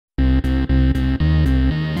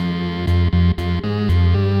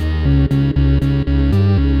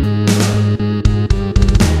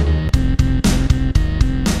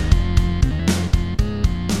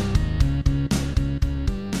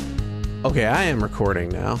Okay, I am recording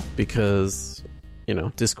now because,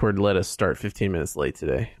 Discord let us start 15 minutes late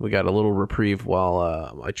today. We got a little reprieve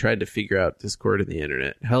while I tried to figure out Discord and the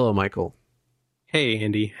internet. Hello, Michael. Hey,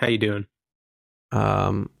 Andy. How you doing?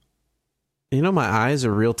 My eyes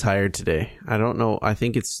are real tired today. I don't know. I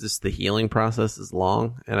think it's just the healing process is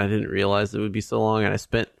long, and I didn't realize it would be so long, and I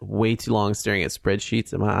spent way too long staring at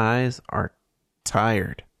spreadsheets, and my eyes are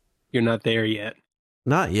tired. You're not there yet.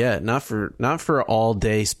 Not yet. Not for all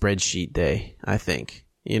day spreadsheet day, I think.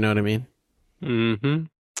 You know what I mean? Mm-hmm.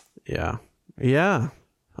 Yeah.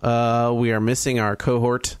 We are missing our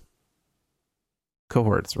cohort.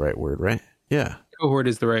 Cohort's the right word, right? Yeah. Cohort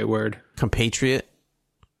is the right word. Compatriot.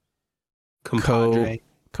 Compadre.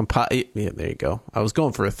 Yeah, there you go. I was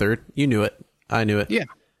going for a third. You knew it. I knew it. Yeah.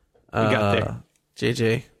 You got there.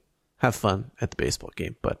 JJ, have fun at the baseball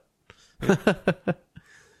game, but Good luck to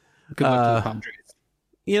the Padres.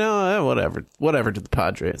 Whatever to the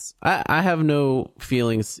Padres. I have no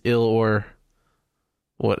feelings ill or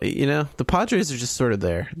what, the Padres are just sort of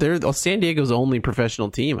there. They're San Diego's only professional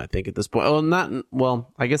team, I think, at this point.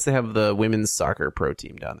 I guess they have the women's soccer pro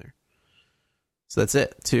team down there. So that's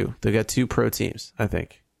it, too. They got two pro teams, I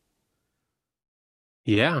think.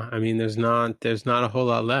 Yeah, I mean, there's not a whole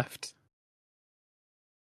lot left.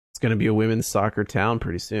 It's going to be a women's soccer town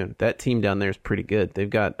pretty soon. That team down there is pretty good. They've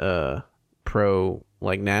got pro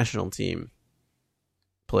national team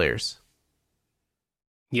players.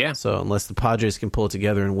 Yeah. So unless the Padres can pull it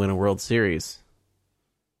together and win a World Series,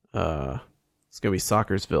 it's going to be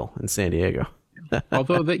Soccersville in San Diego.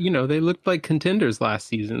 Although they looked like contenders last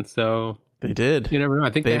season, so they did. You never know. I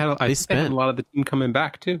think they had a lot of the team coming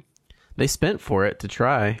back too. They spent for it to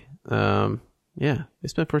try. Yeah, they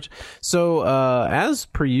spent for it. So as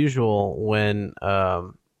per usual, when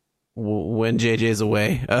JJ's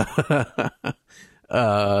away,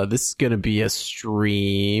 this is going to be a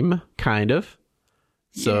stream, kind of.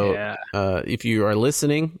 So yeah. If you are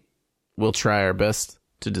listening, we'll try our best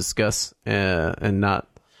to discuss and not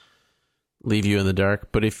leave you in the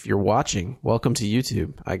dark. But if you're watching, welcome to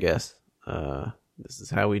YouTube, I guess. This is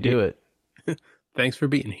how we do it. Thanks for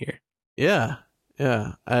being here. Yeah.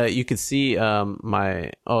 You can see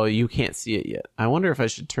you can't see it yet. I wonder if I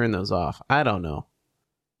should turn those off. I don't know.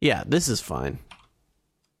 Yeah, this is fine.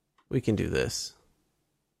 We can do this.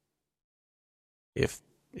 If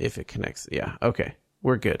it connects. Yeah, okay.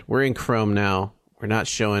 We're good. We're in Chrome now. We're not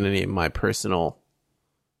showing any of my personal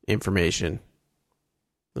information.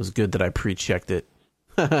 It was good that I pre-checked it.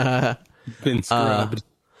 Been scrubbed.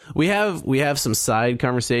 We have some side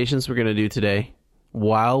conversations we're going to do today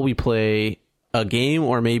while we play a game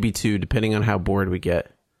or maybe two, depending on how bored we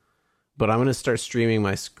get. But I'm going to start streaming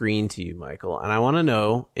my screen to you, Michael, and I want to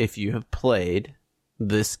know if you have played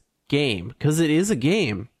this game, because it is a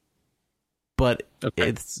game, but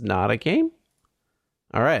It's not a game.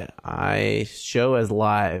 All right, I show as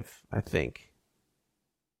live, I think.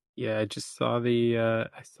 Yeah, I just saw the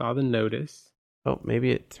notice. Oh,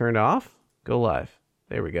 maybe it turned off. Go live.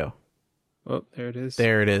 There we go. Oh, there it is.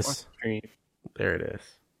 There it is. There it is.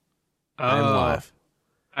 I'm live.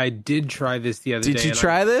 I did try this the other day. Did you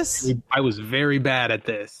try this? I was very bad at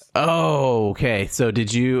this. Oh, okay. So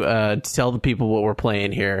did you tell the people what we're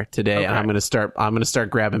playing here today? Okay. I'm gonna start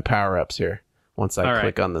grabbing power ups here once I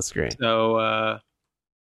click on the screen. So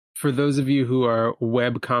for those of you who are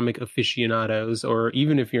webcomic aficionados, or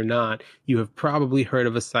even if you're not, you have probably heard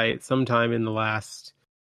of a site sometime in the last,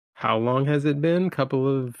 how long has it been? Couple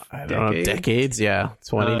of decades? Yeah.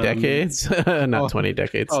 20 decades? Not 20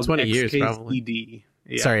 decades. 20 years probably.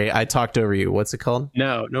 Yeah. Sorry, I talked over you. What's it called?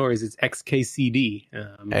 No worries. It's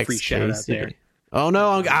XKCD. Free shout out there. Oh,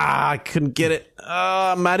 no. I couldn't get it.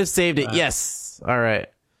 I might have saved it. Yes. All right.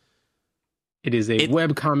 It is a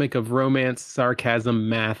webcomic of romance, sarcasm,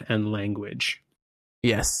 math, and language.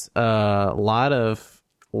 Yes. A lot of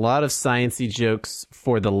sciencey jokes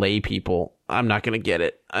for the lay people. I'm not going to get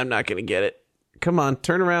it. Come on,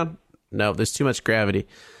 turn around. No, there's too much gravity.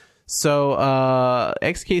 So,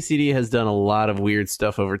 XKCD has done a lot of weird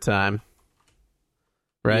stuff over time.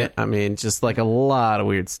 Right? Yeah. I mean, just like a lot of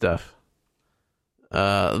weird stuff.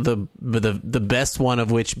 The best one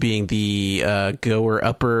of which being the Goer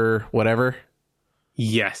Upper whatever.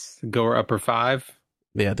 Yes, Goer Upper 5.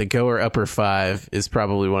 Yeah, the Goer Upper 5 is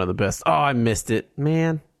probably one of the best. Oh, I missed it,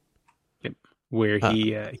 man. Yep. Where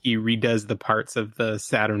he redoes the parts of the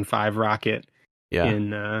Saturn V rocket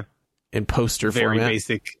in poster format. Very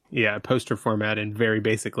basic, poster format in very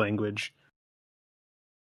basic language.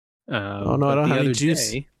 I don't have any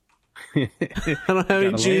juice. I don't have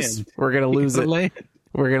any juice. We're gonna lose it.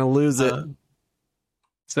 We're gonna lose it.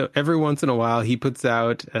 So every once in a while, he puts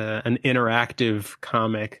out an interactive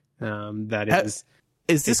comic That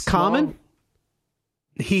is this common?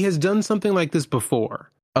 He has done something like this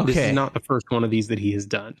before. Okay. This is not the first one of these that he has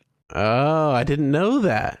done. Oh, I didn't know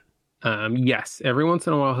that. Yes, every once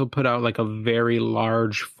in a while he'll put out like a very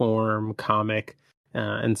large form comic,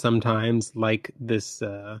 and sometimes like this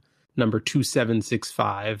number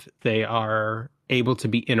 2765, they are able to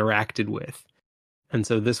be interacted with, and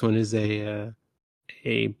so this one is a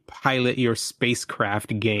pilot your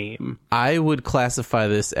spacecraft game. I would classify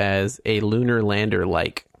this as a lunar lander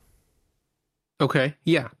like. Okay,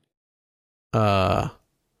 yeah.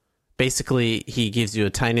 Basically, he gives you a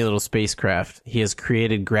tiny little spacecraft. He has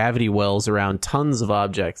created gravity wells around tons of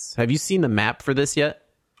objects. Have you seen the map for this yet?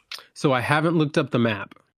 So I haven't looked up the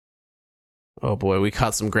map. Oh boy, we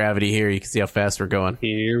caught some gravity here. You can see how fast we're going.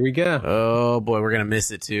 Here we go. Oh boy, we're going to miss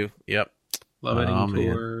it too. Yep. Plummeting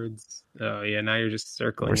towards... Oh yeah, now you're just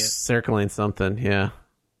circling We're circling something, yeah.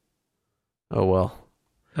 Oh well.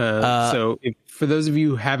 So for those of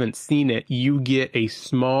you who haven't seen it, you get a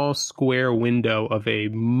small square window of a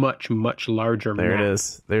much, much larger map. There it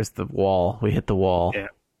is. There's the wall. We hit the wall. Yeah.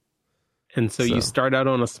 And so you start out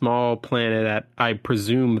on a small planet at, I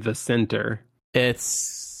presume, the center.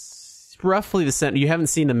 It's roughly the center. You haven't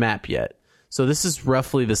seen the map yet. So this is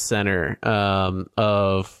roughly the center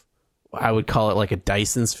of, I would call it like a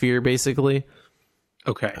Dyson sphere, basically.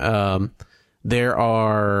 Okay. There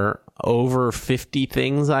are over 50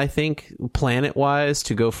 things, I think, planet-wise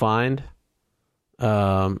to go find.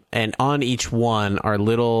 And on each one are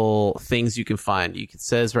little things you can find. It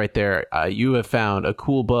says right there, you have found a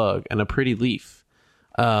cool bug and a pretty leaf.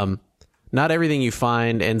 Not everything you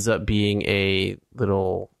find ends up being a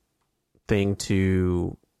little thing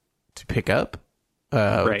to pick up,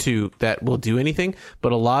 that will do anything,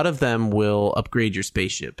 but a lot of them will upgrade your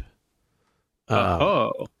spaceship.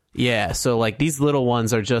 Yeah, so like these little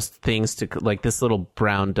ones are just things to, like this little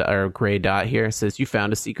brown or gray dot here says you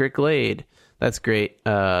found a secret glade. That's great.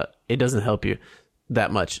 It doesn't help you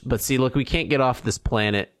that much. But see, look, we can't get off this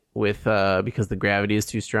planet with because the gravity is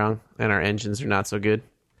too strong and our engines are not so good.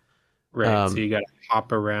 Right, so you got to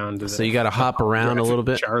hop around. So you got to hop around a little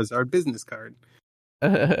bit. Charizard business card.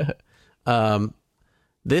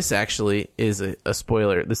 This actually is a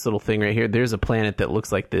spoiler. This little thing right here, there's a planet that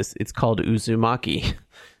looks like this. It's called Uzumaki.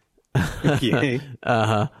 Okay.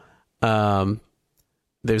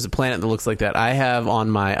 There's a planet that looks like that. I have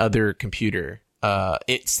on my other computer.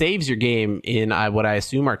 It saves your game in what I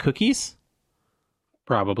assume are cookies.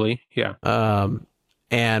 Probably, yeah.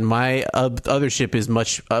 And my other ship is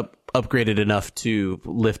much upgraded enough to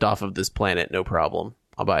lift off of this planet, no problem,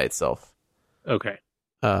 all by itself. Okay.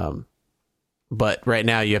 But right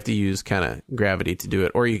now you have to use kind of gravity to do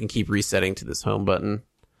it, or you can keep resetting to this home button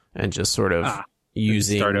and just sort of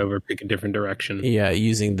start over, pick a different direction. Yeah,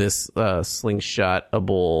 using this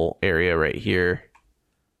slingshotable area right here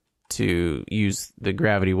to use the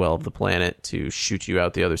gravity well of the planet to shoot you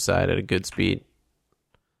out the other side at a good speed.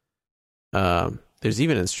 There's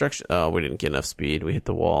even instruction. Oh, we didn't get enough speed. We hit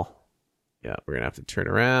the wall. Yeah, we're gonna have to turn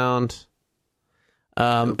around.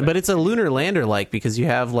 But it's a lunar lander like because you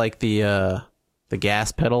have like the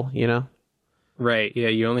gas pedal, you know? Right. Yeah,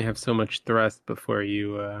 you only have so much thrust before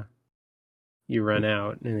you run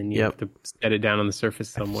out, and then you have to set it down on the surface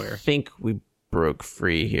somewhere. I think we broke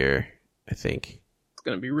free here. I think it's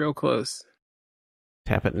gonna be real close.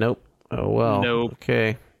 Tap it. Nope. Oh well. Nope.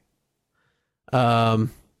 Okay.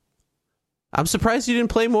 I'm surprised you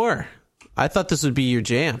didn't play more. I thought this would be your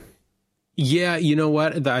jam. Yeah, you know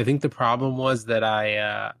what? I think the problem was that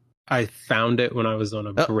I found it when I was on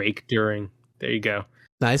a break during. There you go.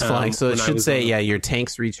 Nice flying. So it should say, your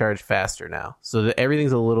tanks recharge faster now. So that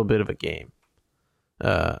everything's a little bit of a game.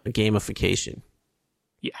 A gamification.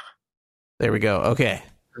 Yeah. There we go. Okay.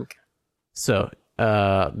 So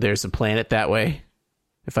there's a planet that way.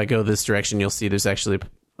 If I go this direction, you'll see there's actually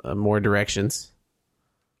more directions.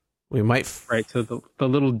 We might... Right, so the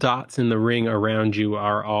little dots in the ring around you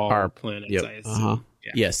are all planets, I assume.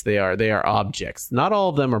 Yeah. Yes, they are. They are objects. Not all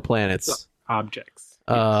of them are planets. Objects.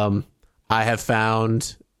 I have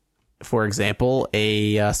found, for example,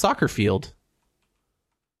 a soccer field.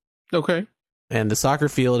 Okay. And the soccer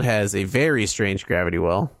field has a very strange gravity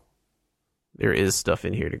well. There is stuff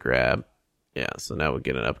in here to grab. Yeah, so now we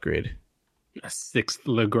get an upgrade. A 6th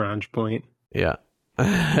Lagrange point. Yeah.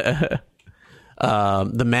 The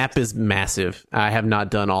map is massive. I have not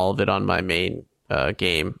done all of it on my main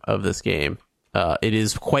game of this game. It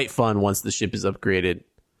is quite fun once the ship is upgraded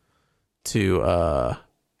to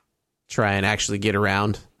try and actually get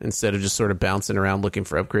around instead of just sort of bouncing around looking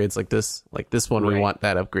for upgrades like this. Like this one, we want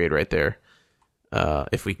that upgrade right there.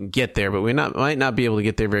 if we can get there, but might not be able to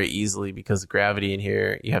get there very easily because of gravity in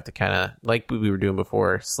here. You have to kind of, like we were doing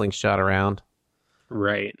before, slingshot around.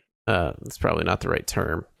 Right. It's probably not the right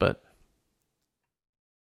term, but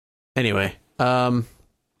anyway.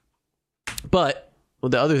 But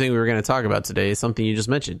the other thing we were going to talk about today is something you just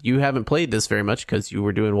mentioned. You haven't played this very much because you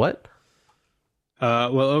were doing what?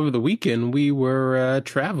 Well, over the weekend we were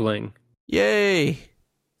traveling. Yay!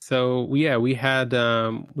 So we had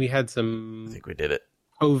some. I think we did it.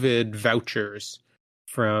 COVID vouchers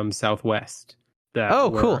from Southwest that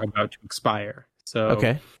were cool. about to expire. So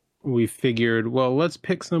Okay. we figured, well, let's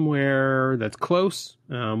pick somewhere that's close.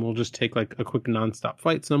 We'll just take like a quick nonstop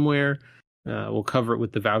flight somewhere. We'll cover it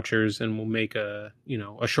with the vouchers, and we'll make a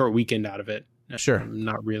short weekend out of it. Sure.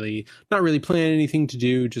 Not really plan anything to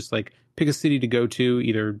do. Just like pick a city to go to,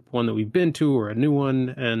 either one that we've been to or a new one,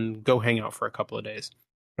 and go hang out for a couple of days.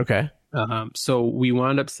 Okay. So we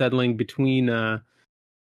wound up settling between the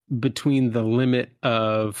limit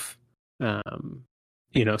of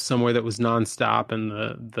somewhere that was nonstop and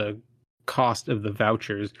the cost of the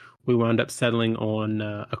vouchers. We wound up settling on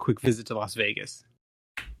a quick visit to Las Vegas.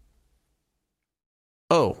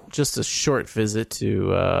 Oh, just a short visit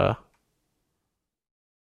to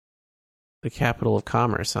the capital of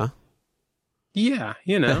commerce, huh? Yeah,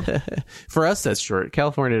 For us, that's short.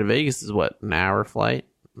 California to Vegas is what, an hour flight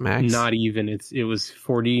max? Not even. It was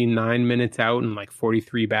 49 minutes out and like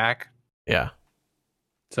 43 back. Yeah.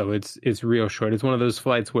 So it's real short. It's one of those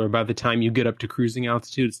flights where by the time you get up to cruising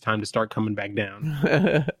altitude, it's time to start coming back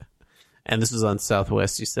down. And this was on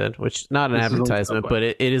Southwest, you said, which not an advertisement, but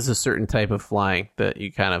it is a certain type of flying that you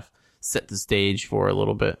kind of set the stage for a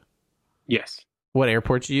little bit. Yes. What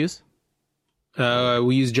airport you use?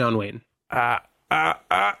 We use John Wayne.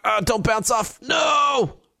 Don't bounce off.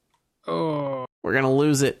 No! Oh. We're going to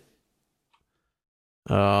lose it.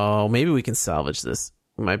 Oh, maybe we can salvage this.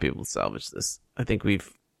 We might be able to salvage this. I think we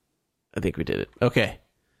did it. Okay.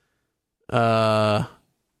 John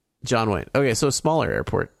Wayne. Okay, so a smaller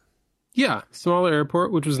airport. Yeah, smaller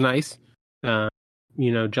airport, which was nice.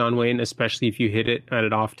 John Wayne, especially if you hit it at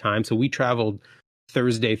an off time. So we traveled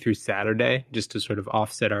Thursday through Saturday just to sort of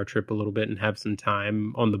offset our trip a little bit and have some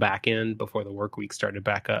time on the back end before the work week started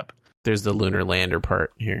back up. There's the lunar lander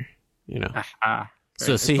part here, Right,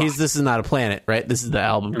 so see, this is not a planet, right? This is the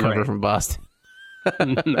album cover from Boston.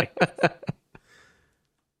 Nice.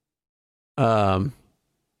 Okay.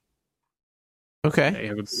 They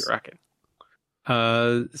have a big rocket.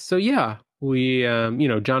 So yeah, we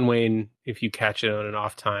John Wayne, if you catch it on an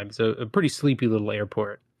off time, it's a pretty sleepy little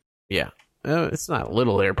airport. Yeah. It's not a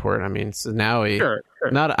little airport. I mean, it's now Sure.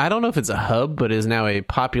 not. I don't know if it's a hub, but is now a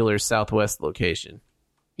popular Southwest location.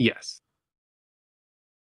 Yes.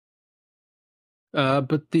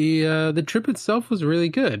 But the trip itself was really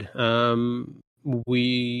good.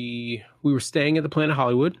 We were staying at the Planet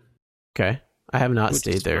Hollywood. Okay, I have not Which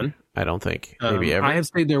stayed is there. fun. I don't think maybe ever. I have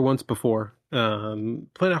stayed there once before.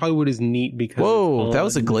 Planet Hollywood is neat because Whoa, that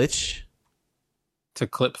was a glitch. To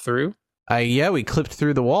clip through. We clipped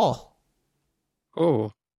through the wall.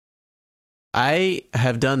 Oh, I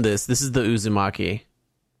have done this. This is the Uzumaki.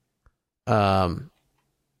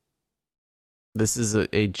 This is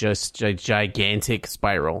a gigantic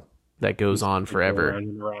spiral that goes on forever. Around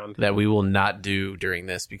and around. That we will not do during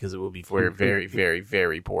this because it will be very, very, very,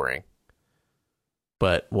 very boring.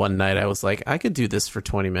 But one night I was like, I could do this for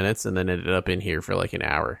 20 minutes and then ended up in here for like an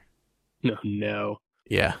hour. No.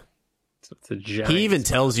 Yeah. So it's a giant. He even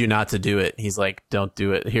tells you not to do it. He's like, don't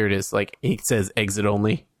do it. Here it is. Like, he says exit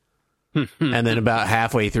only. And then about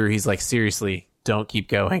halfway through, he's like, seriously, don't keep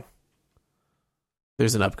going.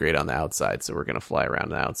 There's an upgrade on the outside, so we're going to fly around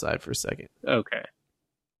the outside for a second. Okay.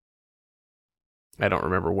 I don't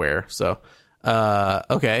remember where. So,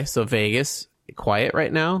 okay. So Vegas, quiet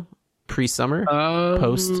right now? Pre-summer?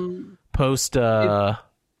 Post,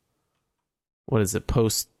 what is it?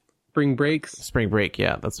 Post spring breaks. Spring break,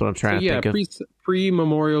 yeah. That's what I'm trying to think of.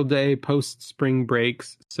 Pre-Memorial Day, post-spring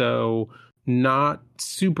breaks. So not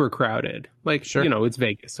super crowded. Like, Sure. It's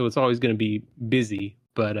Vegas, so it's always going to be busy,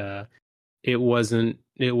 but it wasn't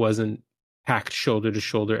packed shoulder to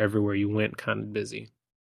shoulder everywhere you went, kind of busy.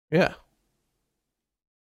 Yeah.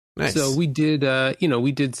 Nice. So we did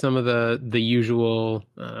some of the usual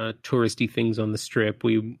touristy things on the strip.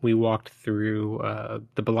 We walked through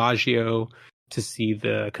the Bellagio to see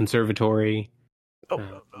the conservatory.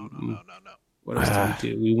 No. What else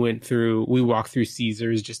did we do? We walked through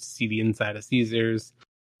Caesars just to see the inside of Caesars.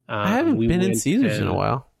 I haven't been in Caesars in a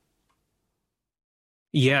while.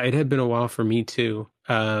 Yeah, it had been a while for me too.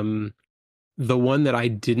 The one that I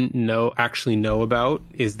didn't actually know about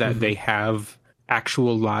is that they have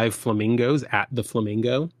actual live flamingos at the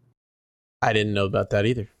Flamingo. I didn't know about that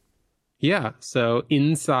either. Yeah, so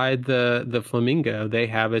inside the Flamingo, they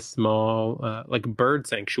have a small like bird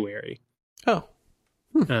sanctuary, Oh,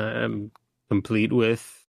 complete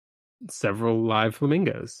with several live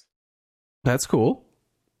flamingos. that's cool.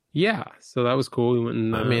 Yeah, so that was cool. We went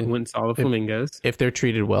and went and saw the flamingos. If they're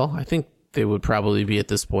treated well, I think they would probably be at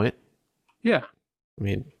this point. Yeah, I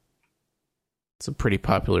mean, it's a pretty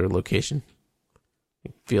popular location.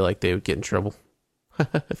 I feel like they would get in trouble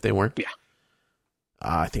if they weren't. Yeah.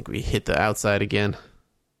 I think we hit the outside again.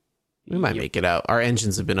 We might make it out. Our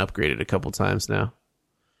engines have been upgraded a couple times now.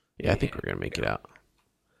 Yeah, I think we're going to make it out.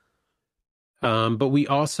 But we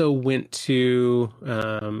also went to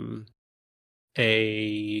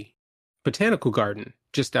a botanical garden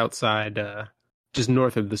just outside, just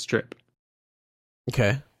north of the Strip.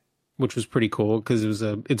 Okay. Which was pretty cool because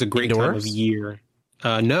it's a great Indoors? time of year.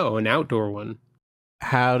 No, an outdoor one.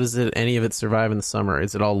 How does any of it survive in the summer?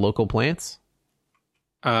 Is it all local plants?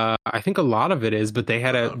 I think a lot of it is, but they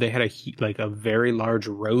had a very large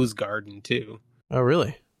rose garden too. Oh,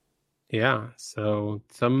 really? Yeah, so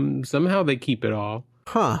somehow they keep it all.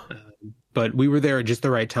 Huh. But we were there at just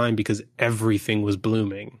the right time because everything was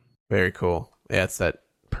blooming. Very cool. Yeah, it's that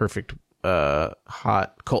perfect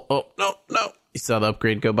hot cold. Oh, no. You saw the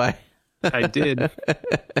upgrade go by? I did.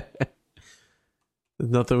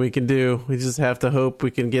 There's nothing we can do. We just have to hope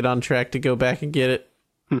we can get on track to go back and get it.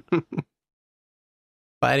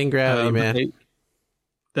 Fighting gravity, man. It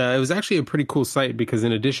was actually a pretty cool site because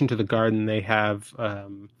in addition to the garden, they have a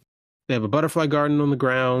butterfly garden on the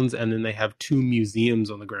grounds, and then they have 2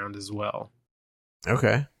 museums on the ground as well.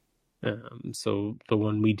 Okay. So the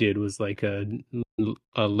one we did was like a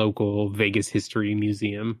local Vegas history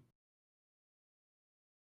museum.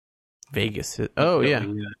 Vegas. Oh, yeah.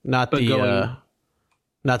 Not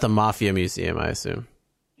the Mafia Museum, I assume.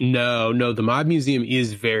 No, the Mob Museum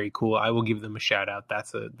is very cool. I will give them a shout out.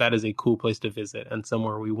 That is a cool place to visit and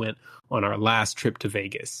somewhere we went on our last trip to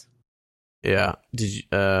Vegas. Yeah. Did you,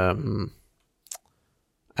 I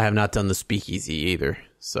have not done the Speakeasy either,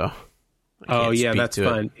 so. Oh yeah, that's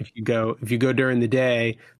fun. If you go during the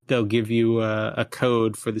day, they'll give you a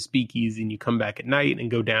code for the Speakeasy, and you come back at night and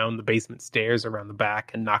go down the basement stairs around the back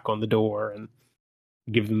and knock on the door and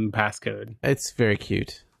give them the passcode. It's very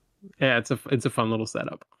cute. Yeah, it's a fun little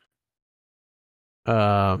setup.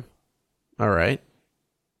 All right.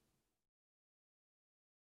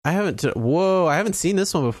 I haven't seen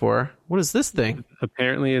this one before. What is this thing?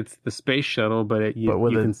 Apparently, it's the space shuttle, but you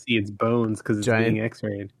can see its bones because it's being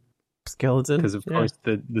X-rayed. Skeleton? Because of course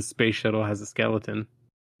the space shuttle has a skeleton.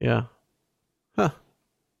 Yeah. Huh.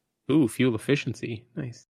 Ooh, fuel efficiency.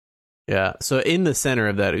 Nice. Yeah. So in the center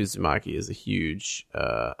of that Uzumaki is a huge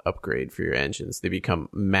upgrade for your engines. They become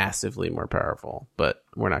massively more powerful, but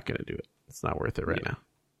we're not going to do it. It's not worth it right now.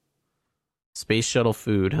 Space shuttle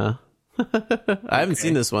food, huh? I haven't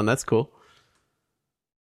seen this one. That's cool.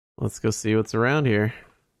 Let's go see what's around here.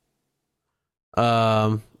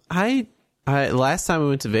 I last time we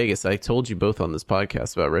went to Vegas, I told you both on this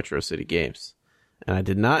podcast about Retro City Games, and I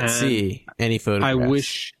did not see any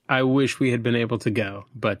photographs. I wish we had been able to go,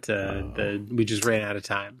 but we just ran out of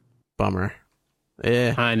time. Bummer.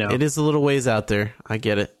 Yeah, I know. It is a little ways out there. I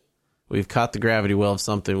get it. We've caught the gravity well of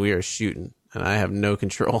something we are shooting, and I have no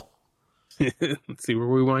control. Let's see where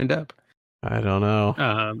we wind up. I don't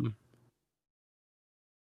know.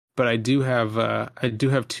 But I do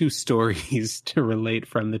have 2 stories to relate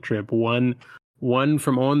from the trip. One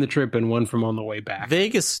from on the trip and one from on the way back.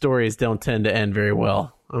 Vegas stories don't tend to end very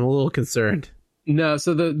well. I'm a little concerned. No,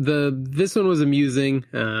 so this one was amusing,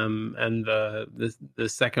 and the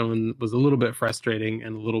second one was a little bit frustrating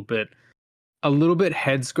and a little bit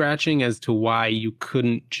head scratching as to why you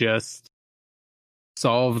couldn't just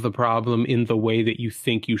solve the problem in the way that you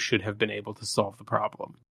think you should have been able to solve the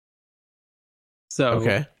problem. So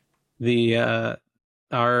okay.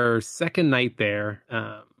 Our second night there,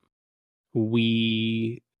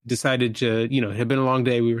 we decided to, it had been a long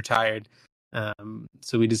day. We were tired.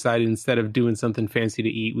 So we decided instead of doing something fancy to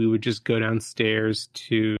eat, we would just go downstairs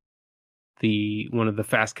to one of the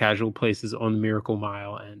fast casual places on the Miracle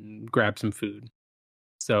Mile and grab some food.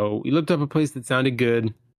 So we looked up a place that sounded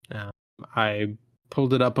good. I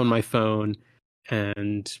pulled it up on my phone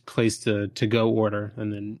and placed a to-go order.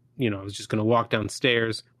 And then, I was just going to walk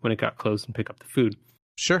downstairs when it got close and pick up the food.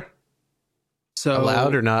 Sure. So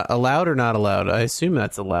allowed or not allowed? I assume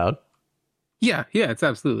that's allowed. Yeah, it's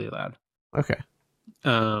absolutely allowed. Okay.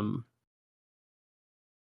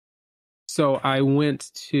 So I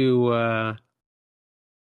went to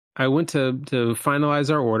I went to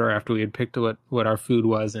finalize our order after we had picked what our food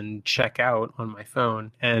was and check out on my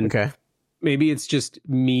phone. And Okay. maybe it's just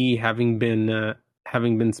me having been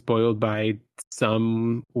spoiled by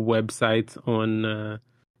some websites on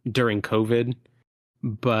during COVID.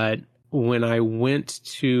 But when I went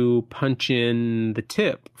to punch in the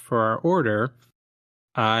tip for our order,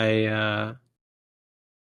 I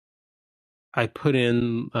put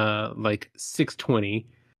in like $6.20,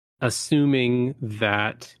 assuming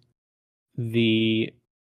that Please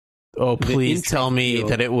tell me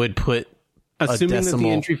that it would put assuming that the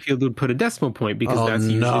entry field would put a decimal point, because that's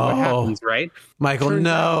usually what happens, right? Michael,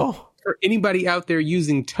 no. For anybody out there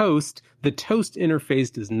using Toast, the Toast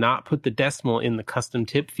interface does not put the decimal in the custom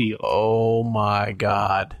tip field. Oh my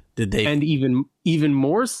God. Did they? And even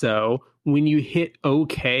more so, when you hit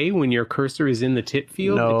OK, when your cursor is in the tip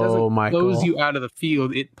field, No, it doesn't Michael. close you out of the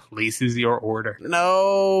field. It places your order.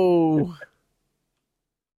 No.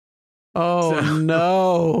 Oh,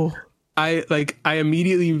 no. I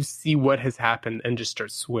immediately see what has happened and just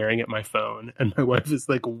start swearing at my phone. And my wife is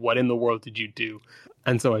like, "What in the world did you do?"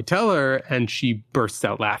 And so I tell her, and she bursts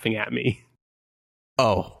out laughing at me.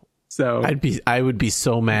 Oh, so I would be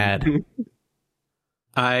so mad.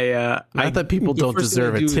 Not that people don't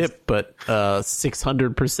deserve a tip, but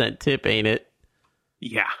 600% tip, ain't it?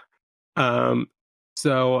 Yeah.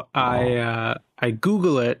 So I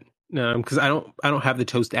Google it because I don't have the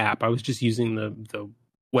Toast app. I was just using the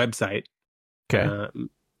website. Okay.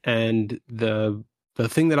 And the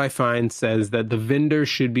thing that I find says that the vendor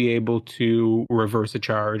should be able to reverse a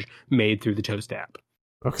charge made through the Toast app.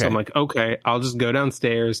 Okay. So I'm like, okay, I'll just go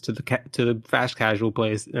downstairs to the fast casual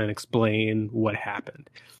place and explain what happened.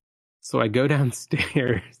 So I go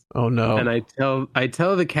downstairs. Oh no. And I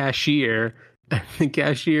tell the cashier, and the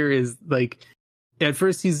cashier is like, at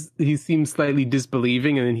first he seems slightly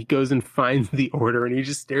disbelieving, and then he goes and finds the order, and he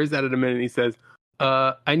just stares at it a minute, and he says,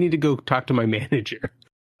 I need to go talk to my manager.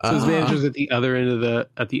 So his manager's at the other end of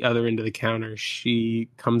the counter. She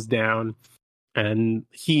comes down, and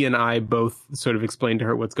he and I both sort of explain to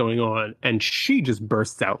her what's going on, and she just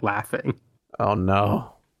bursts out laughing. Oh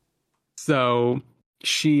no. So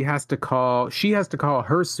she has to call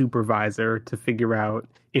her supervisor to figure out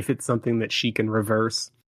if it's something that she can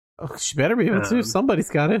reverse. Oh, she better be able to. Somebody's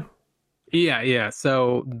got to. Yeah.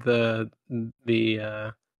 So the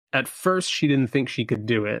at first she didn't think she could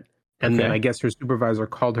do it. And then I guess her supervisor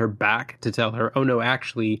called her back to tell her, "Oh no,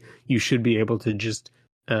 actually, you should be able to just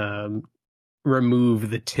remove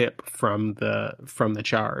the tip from the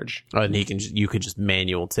charge." Oh, and you could just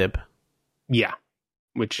manual tip. Yeah,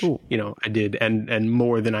 which I did, and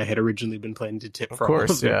more than I had originally been planning to tip. For all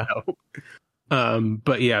of them, yeah.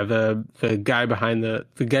 But yeah, the guy behind the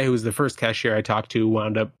guy who was the first cashier I talked to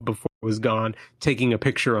wound up, before it was gone, taking a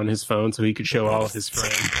picture on his phone so he could show all of his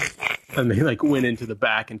friends. And they went into the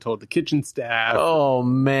back and told the kitchen staff. Oh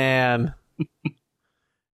man.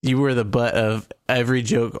 You were the butt of every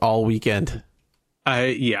joke all weekend.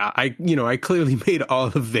 I clearly made all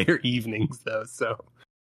of their evenings though, so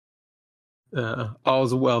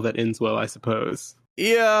all's well that ends well, I suppose.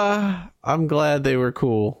 Yeah, I'm glad they were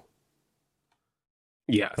cool.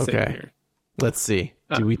 Yeah, same here. Let's see.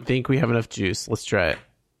 Do we think we have enough juice? Let's try it.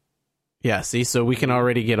 Yeah, see, so we can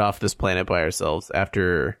already get off this planet by ourselves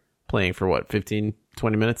after playing for 15,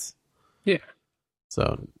 20 minutes? Yeah.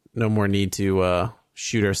 So no more need to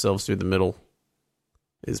shoot ourselves through the middle.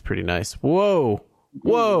 Is pretty nice. Whoa.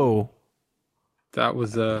 That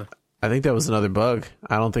was I think that was another bug.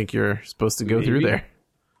 I don't think you're supposed to go through there.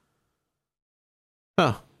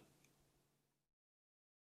 Huh.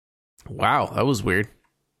 Wow, that was weird.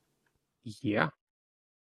 Yeah.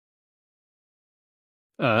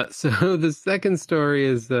 So the second story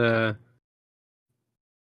is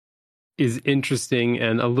interesting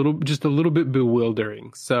and a little bit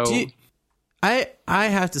bewildering. So I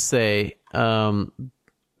have to say, the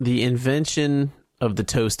invention of the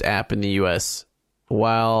Toast app in the US,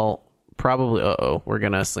 while probably we're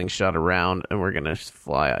gonna slingshot around and we're gonna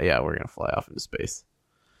fly. Yeah, we're gonna fly off into space.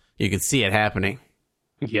 You can see it happening.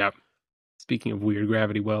 Yep. Speaking of weird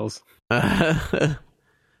gravity wells.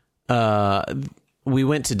 We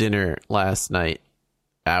went to dinner last night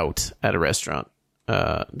out at a restaurant.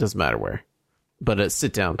 Doesn't matter where, but a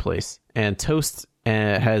sit-down place. And Toast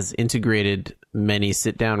has integrated many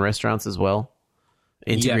sit-down restaurants as well.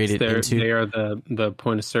 Integrated into they are the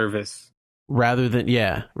point of service rather than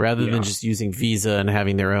just using Visa and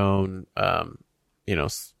having their own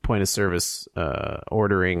point of service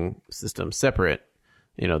ordering system separate.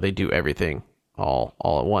 They do everything all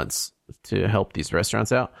at once to help these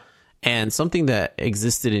restaurants out. And something that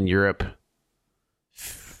existed in Europe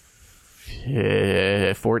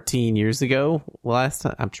 14 years ago last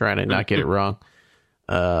time. I'm trying to not get it wrong.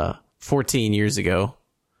 14 years ago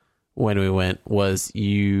when we went was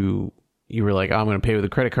you were like, oh, I'm going to pay with a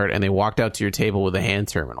credit card. And they walked out to your table with a hand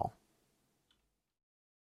terminal.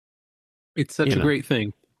 It's such a great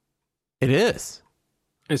thing. It is.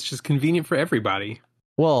 It's just convenient for everybody.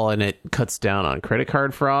 Well, and it cuts down on credit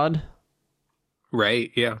card fraud.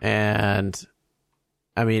 Right, yeah. And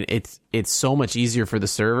I mean, it's so much easier for the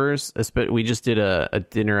servers. We just did a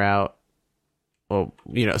dinner out. Well,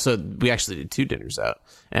 so we actually did 2 dinners out.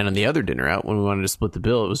 And on the other dinner out, when we wanted to split the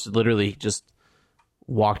bill, it was literally just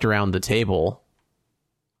walked around the table.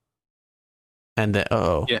 And then,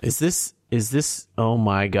 is this, oh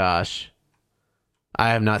my gosh.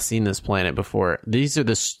 I have not seen this planet before. This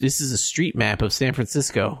is a street map of San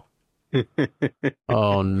Francisco.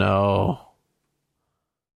 Oh no.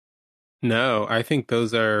 No, I think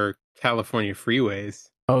those are California freeways.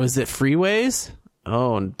 Oh, is it freeways?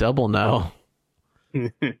 Oh, double no.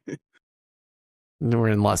 We're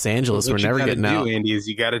in Los Angeles. We're never getting out. Andy, is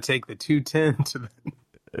you got to take the 210 to the...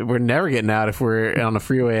 We're never getting out if we're on a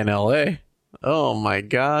freeway in LA. Oh my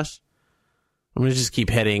gosh. I'm going to just keep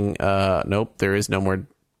heading. Nope, there is no more.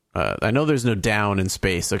 I know there's no down in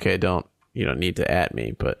space. Okay, you don't need to at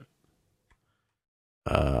me, but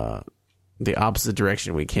the opposite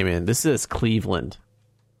direction we came in. This is Cleveland.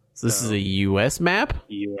 So this is a U.S. map?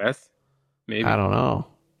 U.S.? Maybe. I don't know.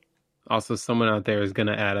 Also, someone out there is going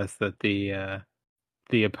to add us that the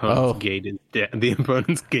opponent's gate is the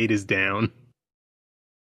opponent's gate is down.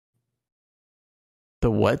 The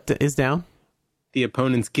what is down? The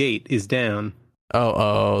opponent's gate is down.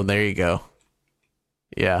 Oh, there you go.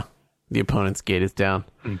 Yeah, the opponent's gate is down.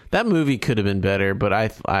 That movie could have been better, but I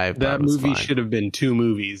that movie should have been 2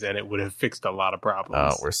 movies, and it would have fixed a lot of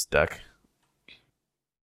problems. Oh, we're stuck.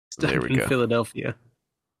 There we go. Philadelphia.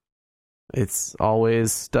 It's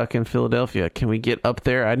always stuck in Philadelphia. Can we get up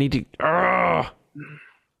there? I need to.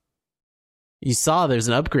 You saw there's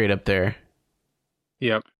an upgrade up there.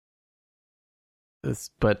 Yep.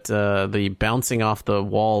 But the bouncing off the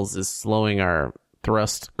walls is slowing our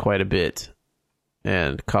thrust quite a bit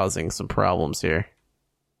and causing some problems here.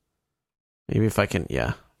 Maybe if I can,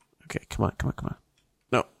 yeah. Okay, come on.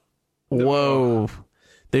 No. Whoa.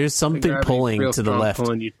 There's something pulling to the left.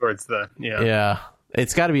 Pulling you towards the, yeah. Yeah.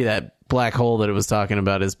 It's got to be that black hole that it was talking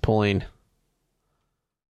about is pulling.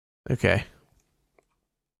 Okay.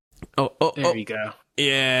 There you go.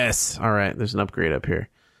 Yes. All right, there's an upgrade up here.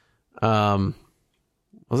 What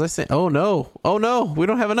was I saying? Oh no, we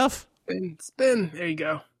don't have enough. Spin. There you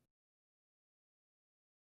go.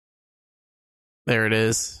 There it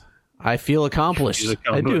is. I feel accomplished.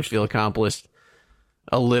 I do feel accomplished.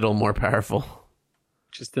 A little more powerful.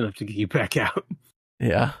 Just enough to get you back out.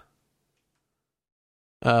 Yeah.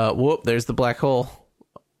 Whoop, there's the black hole.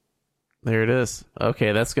 There it is.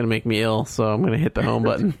 Okay, that's going to make me ill, so I'm going to hit the home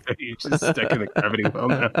button. You're just stuck in the gravity well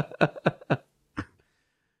now.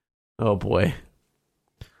 Oh boy.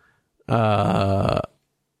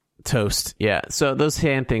 Toast. Yeah. So those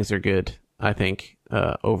hand things are good, I think,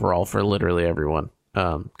 overall for literally everyone.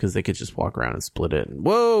 Because they could just walk around and split it.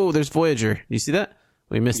 Whoa, there's Voyager. You see that?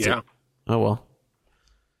 We missed it. Oh well.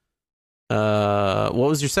 What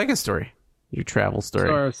was your second story? Your travel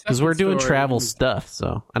story? Because we're doing travel stuff.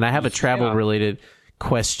 So, and I have a travel related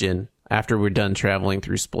question after we're done traveling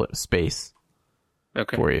through space.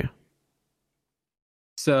 Okay. For you.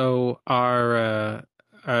 So our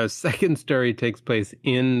second story takes place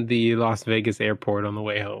in the Las Vegas airport on the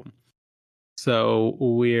way home. So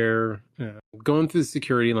we're going through the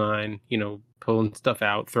security line, pulling stuff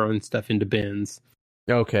out, throwing stuff into bins.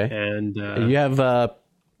 Okay. And you have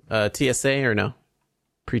TSA or no?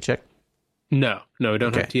 Pre-check? No, we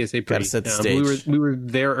don't have TSA pre. Gotta set the stage. We were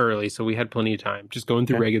there early, so we had plenty of time. Just going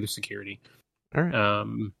through regular security. All right.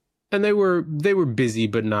 And they were busy,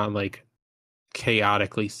 but not like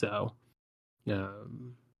chaotically so.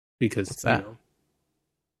 Because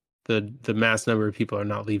the mass number of people are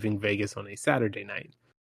not leaving Vegas on a Saturday night.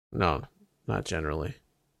 No, not generally.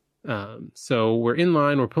 So we're in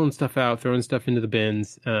line, we're pulling stuff out, throwing stuff into the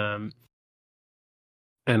bins. And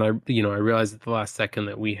I realized at the last second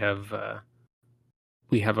that we have a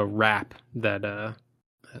wrap that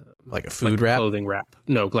like a food wrap, clothing wrap.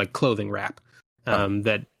 No, like clothing wrap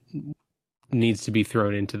that needs to be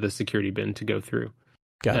thrown into the security bin to go through.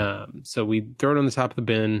 Got it. So we throw it on the top of the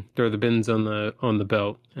bin, throw the bins on the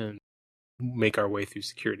belt, and make our way through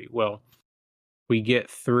security. Well, we get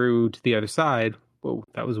through to the other side. Whoa,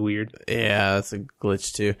 that was weird. Yeah, that's a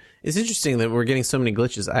glitch too. It's interesting that we're getting so many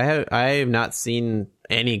glitches. I have not seen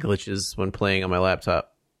any glitches when playing on my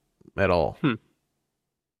laptop at all.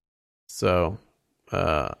 So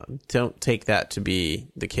don't take that to be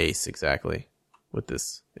the case exactly with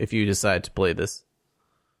this if you decide to play this.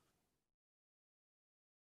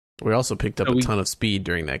 We also picked up a ton of speed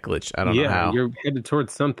during that glitch. I don't know how. You're headed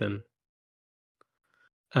towards something.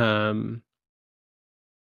 So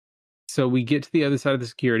we get to the other side of the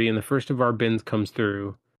security, and the first of our bins comes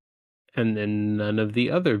through, and then none of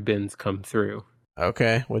the other bins come through.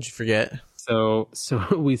 Okay, what'd you forget? So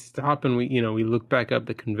we stop and we look back up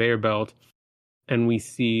the conveyor belt, and we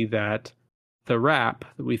see that the wrap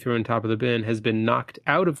that we threw on top of the bin has been knocked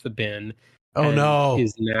out of the bin. Oh no!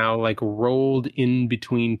 Is now like rolled in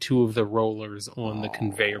between two of the rollers on the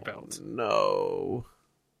conveyor belt. No.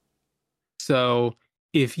 So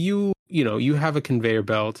if you have a conveyor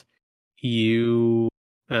belt, you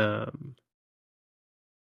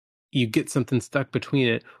get something stuck between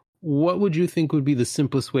it. What would you think would be the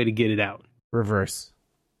simplest way to get it out? Reverse.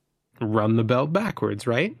 Run the belt backwards,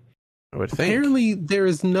 right? I would think. Apparently, there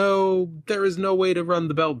is no way to run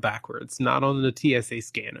the belt backwards, not on the TSA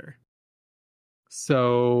scanner.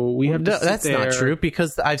 So we have to sit that's there. Not true,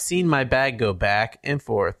 because I've seen my bag go back and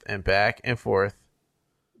forth and back and forth.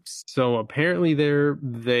 So apparently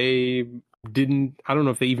they didn't. I don't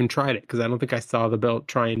know if they even tried it, because I don't think I saw the belt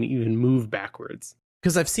try and even move backwards.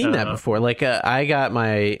 Because I've seen that before. Like I got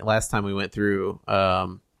my last time we went through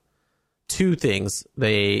two things.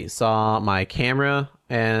 They saw my camera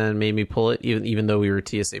and made me pull it, even though we were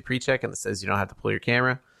TSA pre-check and it says you don't have to pull your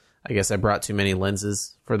camera. I guess I brought too many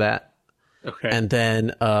lenses for that. Okay. And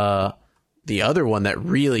then the other one that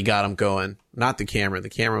really got them going, not the camera. The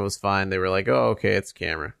camera was fine. They were like, oh, okay, it's a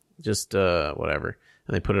camera. Just whatever.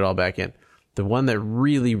 And they put it all back in. The one that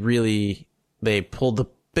really, really, they pulled the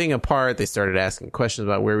thing apart. They started asking questions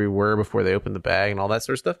about where we were before they opened the bag and all that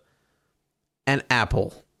sort of stuff. An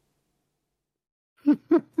apple.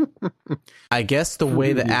 I guess the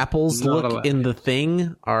way the apples look in the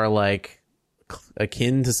thing are like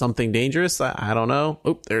akin to something dangerous. I don't know.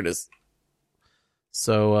 Oh, there it is.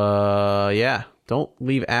 So, yeah, don't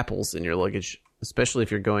leave apples in your luggage, especially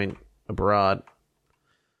if you're going abroad.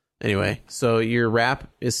 Anyway, so your wrap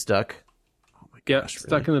is stuck. Oh my gosh,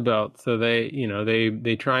 stuck in the belt. So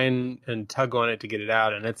they try and tug on it to get it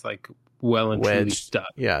out, and it's like well and truly stuck.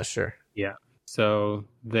 Yeah, sure. Yeah. So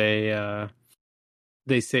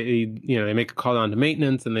they say, they make a call down to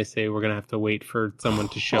maintenance, and they say we're gonna have to wait for someone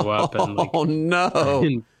to show up and like, oh no,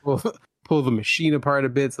 and pull the machine apart a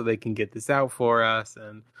bit so they can get this out for us.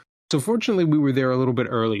 And so fortunately we were there a little bit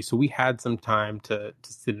early, so we had some time to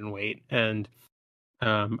sit and wait. And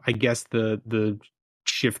I guess the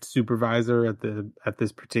shift supervisor at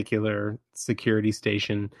this particular security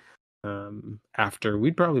station, after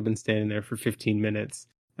we'd probably been standing there for 15 minutes,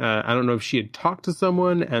 I don't know if she had talked to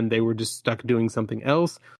someone and they were just stuck doing something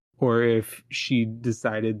else, or if she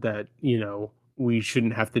decided that we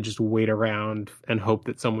shouldn't have to just wait around and hope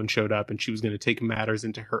that someone showed up, and she was going to take matters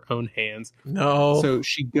into her own hands. No. So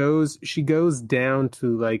she goes down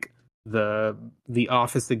to like the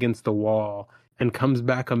office against the wall and comes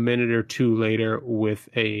back a minute or two later with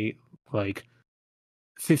a like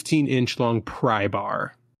 15-inch long pry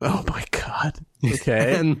bar. Oh my God.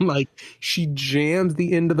 Okay. And like she jams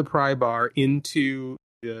the end of the pry bar into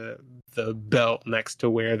the belt next to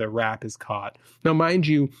where the wrap is caught. Now, mind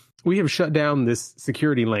you, we have shut down this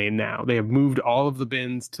security lane now. They have moved all of the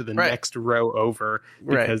bins to the next row over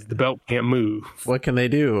because the belt can't move. What can they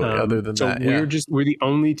do other than that? We're the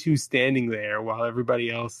only two standing there while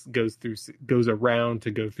everybody else goes around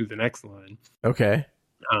to go through the next line. Okay.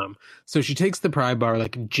 So she takes the pry bar,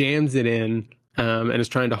 like jams it in, and is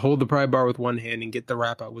trying to hold the pry bar with one hand and get the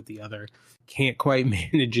wrap out with the other. Can't quite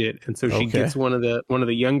manage it, and so she gets one of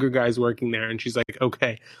the younger guys working there, and she's like,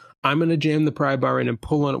 "Okay, I'm going to jam the pry bar in and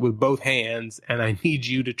pull on it with both hands, and I need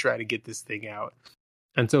you to try to get this thing out."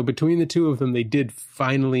 And so between the two of them, they did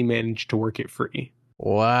finally manage to work it free.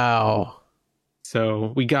 Wow.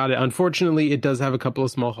 So we got it. Unfortunately, it does have a couple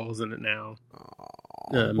of small holes in it now.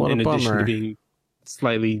 What in a addition bummer. to being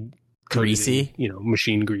slightly greasy,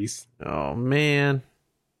 machine grease. Oh man.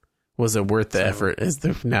 Was it worth the effort is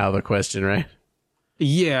now the question, right?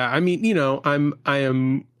 Yeah, I mean,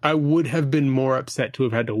 I would have been more upset to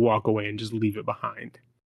have had to walk away and just leave it behind.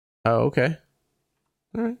 Oh, okay.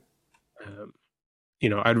 All right.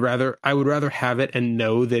 I would rather have it and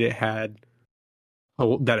know that it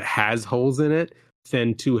has holes in it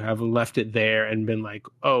than to have left it there and been like,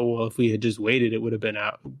 oh, well, if we had just waited, it would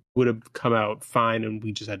have come out fine and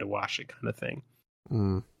we just had to wash it, kind of thing.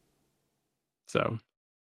 So,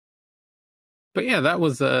 but yeah, that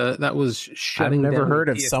was shutting down. I've never heard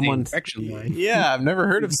of someone. Inspection line. Yeah, I've never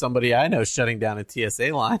heard of somebody I know shutting down a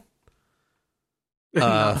TSA line.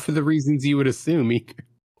 Not for the reasons you would assume either.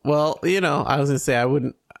 Well, I was gonna say I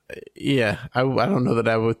wouldn't. Yeah, I don't know that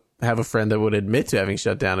I would have a friend that would admit to having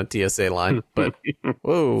shut down a TSA line, but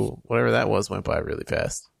whoa, whatever that was went by really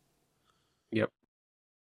fast. Yep.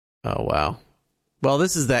 Oh wow. Well,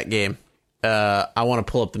 this is that game. I want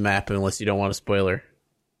to pull up the map unless you don't want a spoiler.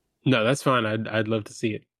 No, that's fine. I'd love to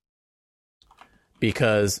see it.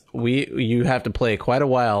 Because you have to play quite a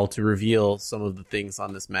while to reveal some of the things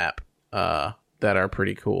on this map that are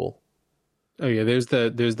pretty cool. Oh yeah, there's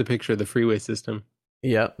the picture of the freeway system.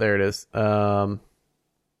 Yep, there it is. There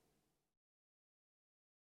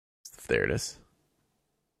it is.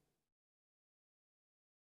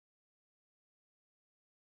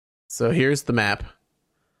 So here's the map.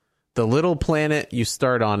 The little planet you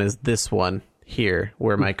start on is this one here,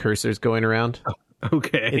 where my cursor's going around.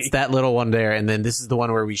 Okay. It's that little one there, and then this is the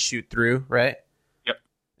one where we shoot through, right? Yep.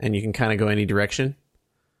 And you can kind of go any direction.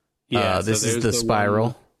 Yeah. This is the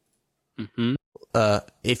spiral. Mm-hmm.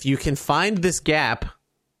 If you can find this gap,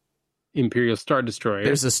 Imperial Star Destroyer.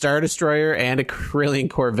 there's a Star Destroyer and a Corellian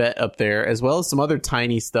Corvette up there, as well as some other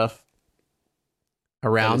tiny stuff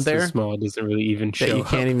around there. So small, it doesn't really even show that you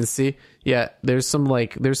can't even see. Yeah, there's some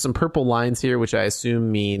purple lines here, which I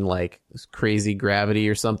assume mean like crazy gravity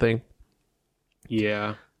or something.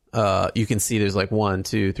 Yeah. You can see there's like 1,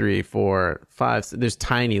 2, 3, 4, 5. There's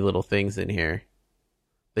tiny little things in here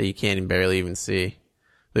that you can't barely even see.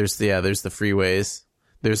 There's the freeways.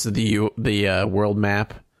 There's the world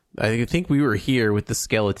map. I think we were here with the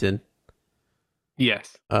skeleton.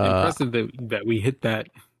 Yes. Impressive that we hit that.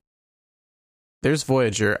 There's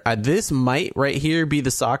Voyager. This might right here be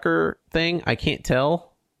the soccer thing. I can't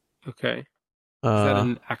tell. Okay. Is that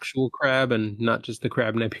an actual crab and not just the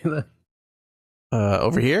Crab Nebula?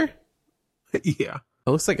 Over here? Yeah. It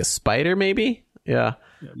looks like a spider, maybe? Yeah.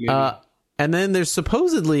 Maybe. And then there's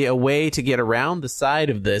supposedly a way to get around the side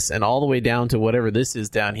of this and all the way down to whatever this is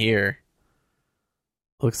down here.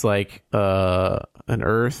 Looks like an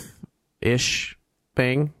Earth-ish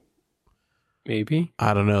thing. Maybe.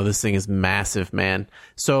 I don't know. This thing is massive, man.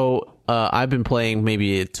 So I've been playing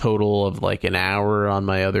maybe a total of like an hour on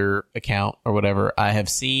my other account or whatever. I have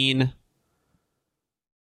seen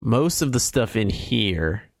most of the stuff in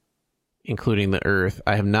here, including the Earth.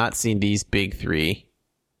 I have not seen these big three.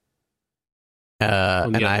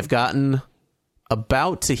 And I've gotten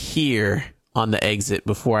about to here on the exit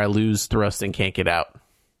before I lose thrust and can't get out.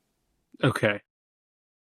 Okay.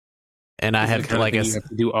 And I have to you have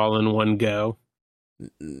to do all in one go.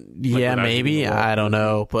 Yeah, maybe. I don't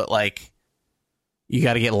know. But like, you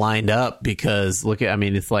got to get lined up because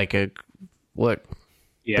it's like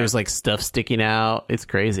there's like stuff sticking out. It's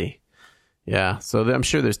crazy. Yeah. So I'm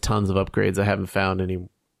sure there's tons of upgrades. I haven't found any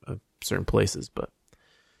certain places, but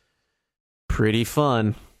pretty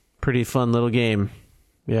fun little game.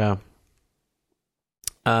 Yeah.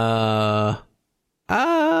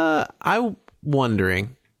 I'm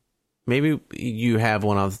wondering, maybe you have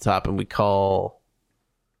one off the top and we call,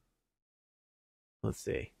 let's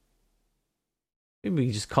see, maybe we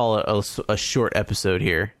can just call it a short episode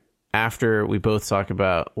here after we both talk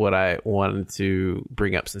about what I wanted to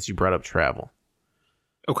bring up since you brought up travel.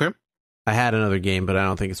 Okay. I had another game, but I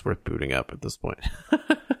don't think it's worth booting up at this point.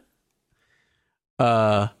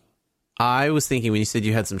 I was thinking when you said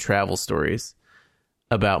you had some travel stories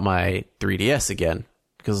about my 3DS again,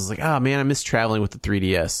 because I was like, oh man, I miss traveling with the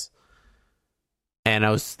 3DS. And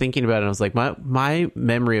I was thinking about it, and I was like, my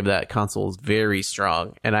memory of that console is very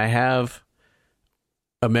strong. And I have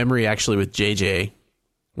a memory actually with JJ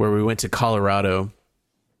where we went to Colorado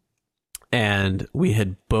and we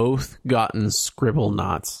had both gotten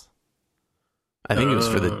Scribblenauts. I think it was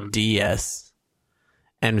for the DS.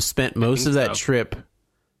 And spent most of that trip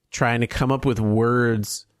trying to come up with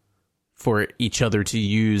words for each other to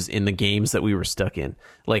use in the games that we were stuck in.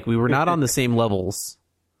 Like, we were not on the same levels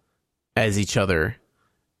as each other.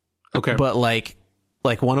 Okay. But like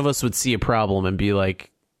one of us would see a problem and be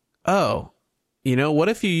like, oh, what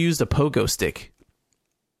if you used a pogo stick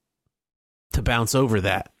to bounce over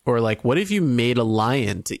that? Or like, what if you made a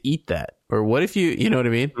lion to eat that? Or what if you know what I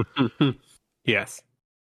mean? Yes.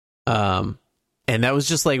 And that was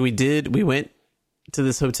just like we went to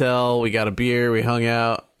this hotel, we got a beer, we hung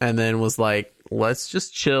out, and then was like, let's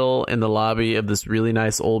just chill in the lobby of this really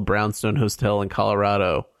nice old brownstone hotel in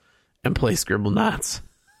Colorado and play Scribblenauts.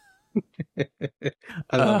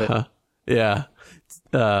 I love it. Yeah.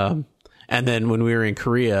 And then when we were in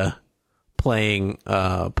Korea playing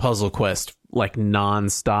Puzzle Quest like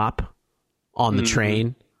nonstop on the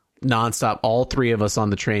train, nonstop, all three of us on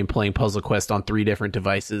the train playing Puzzle Quest on 3 different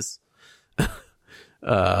devices.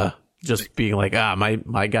 just being like,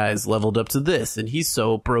 my guy's leveled up to this and he's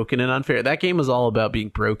so broken and unfair. That game was all about being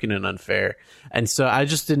broken and unfair. And so I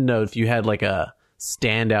just didn't know if you had like a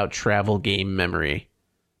standout travel game memory.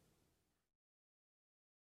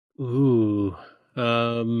 Ooh.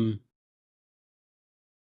 I'm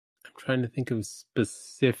trying to think of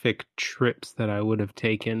specific trips that I would have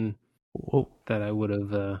taken. Whoa. That I would have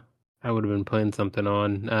been playing something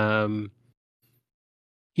on.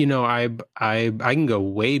 You know, I can go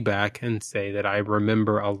way back and say that I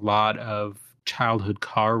remember a lot of childhood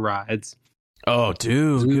car rides. Oh,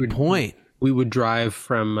 dude, good point. We would drive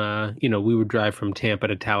from Tampa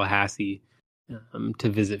to Tallahassee to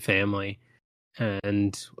visit family,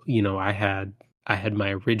 and I had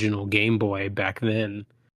my original Game Boy back then,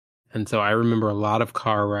 and so I remember a lot of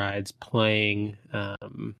car rides playing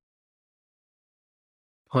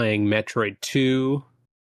Metroid 2.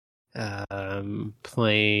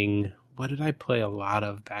 Playing, what did I play a lot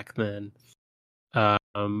of back then?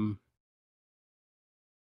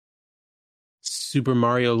 Super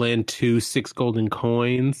Mario Land 2, 6 golden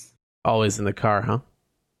coins. Always in the car, huh?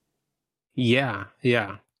 Yeah.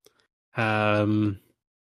 There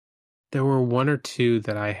were one or two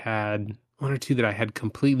that I had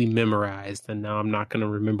completely memorized, and now I'm not going to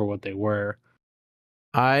remember what they were.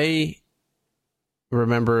 I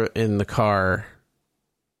remember in the car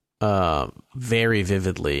very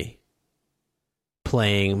vividly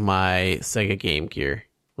playing my Sega Game Gear,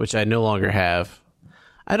 which I no longer have.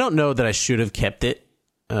 I don't know that I should have kept it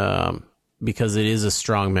because it is a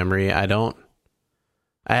strong memory. I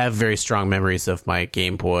have very strong memories of my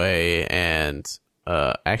Game Boy, and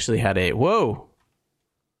actually had a what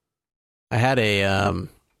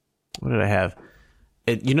did I have?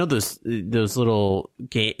 Those little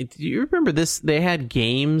game. Do you remember this? They had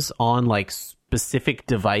games on like specific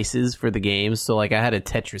devices for the games. So like I had a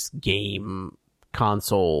Tetris game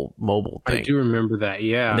console mobile thing. I do remember that.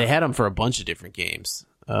 Yeah, and they had them for a bunch of different games.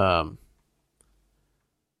 So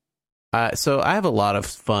I have a lot of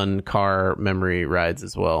fun car memory rides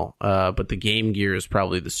as well. But the Game Gear is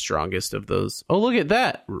probably the strongest of those. Oh, look at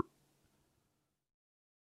that.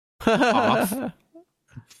 Off.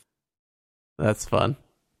 That's fun.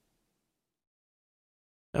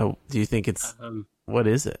 Oh, do you think it's what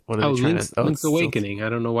is it? What are they trying to? Link's Awakening. I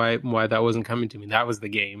don't know why that wasn't coming to me. That was the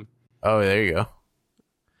game. Oh, there you go.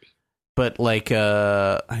 But like,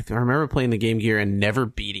 I remember playing the Game Gear and never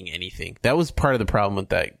beating anything. That was part of the problem with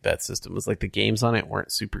that system. Was like the games on it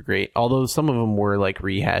weren't super great. Although some of them were like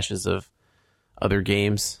rehashes of other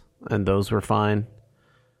games, and those were fine.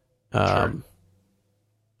 Sure.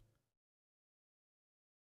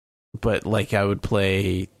 But like I would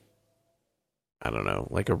play, I don't know,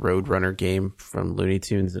 like a Roadrunner game from Looney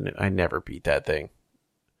Tunes, and I never beat that thing.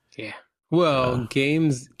 Yeah. Well,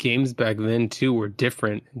 games back then too were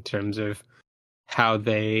different in terms of how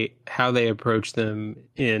they approach them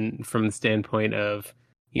from the standpoint of,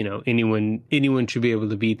 anyone should be able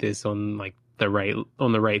to beat this on like the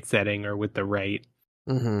right setting or with the right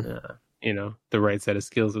the right set of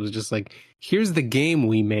skills. It was just like, here's the game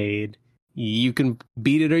we made. You can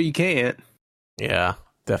beat it or you can't. Yeah,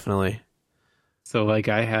 definitely. So like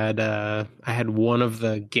I had one of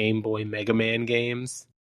the Game Boy Mega Man games.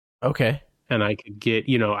 Okay. And I could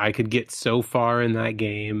get so far in that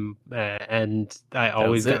game, and I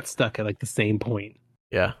always got stuck at like the same point.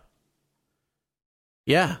 Yeah.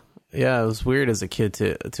 It was weird as a kid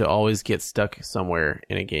to always get stuck somewhere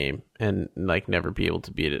in a game and like never be able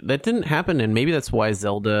to beat it. That didn't happen, and maybe that's why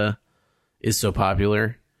Zelda is so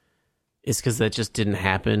popular. It's because that just didn't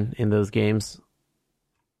happen in those games.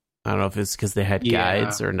 I don't know if it's because they had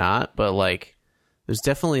guides or not, but like there's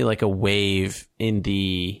definitely like a wave in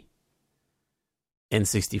the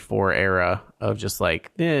N64 era of just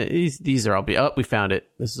like, these are all we found it.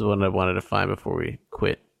 This is what I wanted to find before we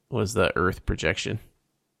quit, was the Earth projection.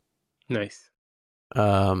 Nice.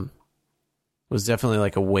 Was definitely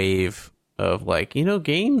like a wave of like,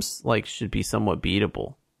 games like should be somewhat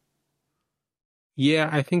beatable. Yeah,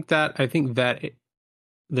 I think that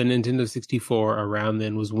the Nintendo 64 around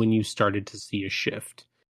then was when you started to see a shift.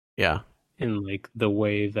 Yeah. In like the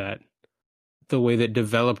way that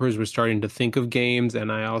developers were starting to think of games,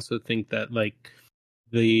 and I also think that like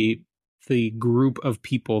the group of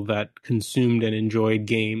people that consumed and enjoyed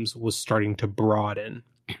games was starting to broaden.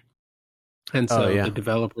 And so the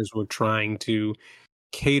developers were trying to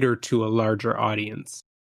cater to a larger audience.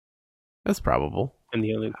 That's probable. And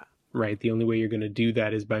the only way you're going to do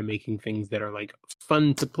that is by making things that are like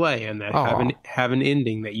fun to play and that have an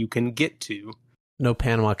ending that you can get to. No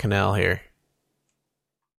Panama Canal here.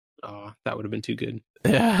 Oh, that would have been too good.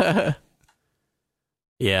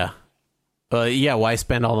 Yeah. Yeah, why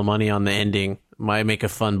spend all the money on the ending? Why make a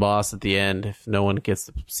fun boss at the end if no one gets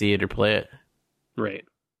to see it or play it? Right.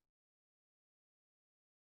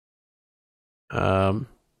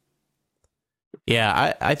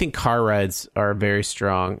 Yeah, I think car rides are very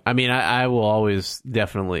strong. I mean, I will always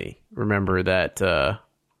definitely remember that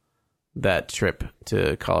trip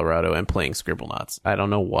to Colorado and playing Scribblenauts. I don't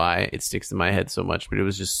know why it sticks in my head so much, but it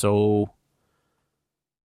was just so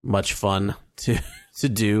much fun to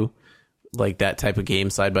do, like that type of game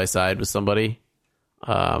side by side with somebody.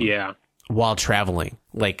 Yeah. While traveling,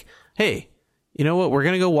 like, hey, you know what? We're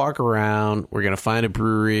gonna go walk around. We're gonna find a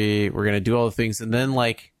brewery. We're gonna do all the things, and then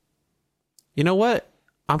like, you know what?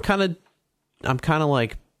 I'm kind of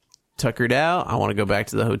like tuckered out. I want to go back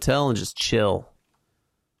to the hotel and just chill.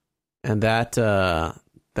 And that's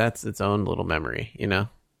its own little memory, you know?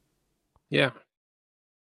 Yeah.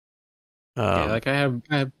 Yeah, like I have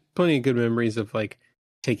plenty of good memories of like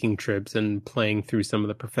taking trips and playing through some of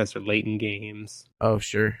the Professor Layton games. Oh,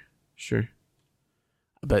 sure.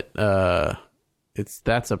 But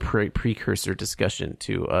that's a precursor discussion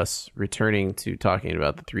to us returning to talking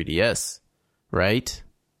about the 3DS, right?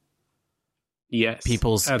 Yes.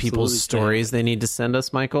 People's stories they need to send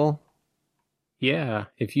us, Michael. Yeah,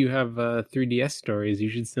 if you have 3DS stories, you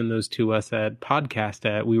should send those to us at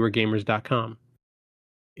podcast@weweregamers.com.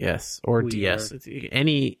 Yes, or DS.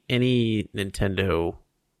 Any Nintendo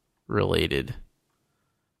related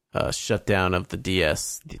shutdown of the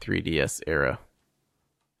DS, the 3DS era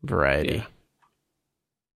variety. Yeah.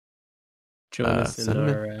 Join us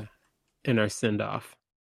in our send off.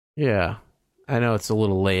 Yeah. I know it's a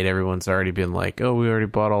little late. Everyone's already been like, "Oh, we already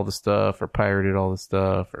bought all the stuff or pirated all the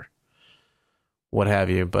stuff or what have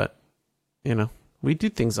you," but you know, we do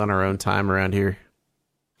things on our own time around here.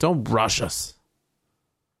 Don't rush us.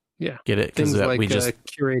 Yeah, get it? Because like, we just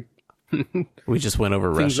curate. We just went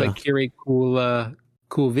over things Russia. Like curate cool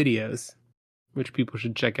videos, which people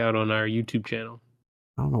should check out on our YouTube channel.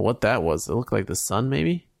 I don't know what that was. It looked like the sun,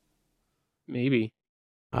 maybe. Maybe.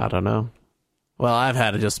 I don't know. Well, I've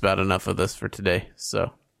had just about enough of this for today.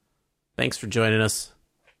 So, thanks for joining us.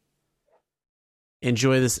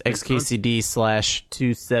 Enjoy this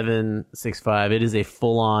XKCD/2765. It is a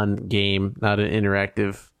full-on game, not an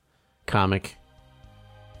interactive comic.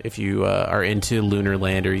 If you are into Lunar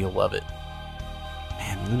Lander, you'll love it.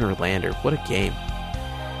 Man, Lunar Lander, what a game.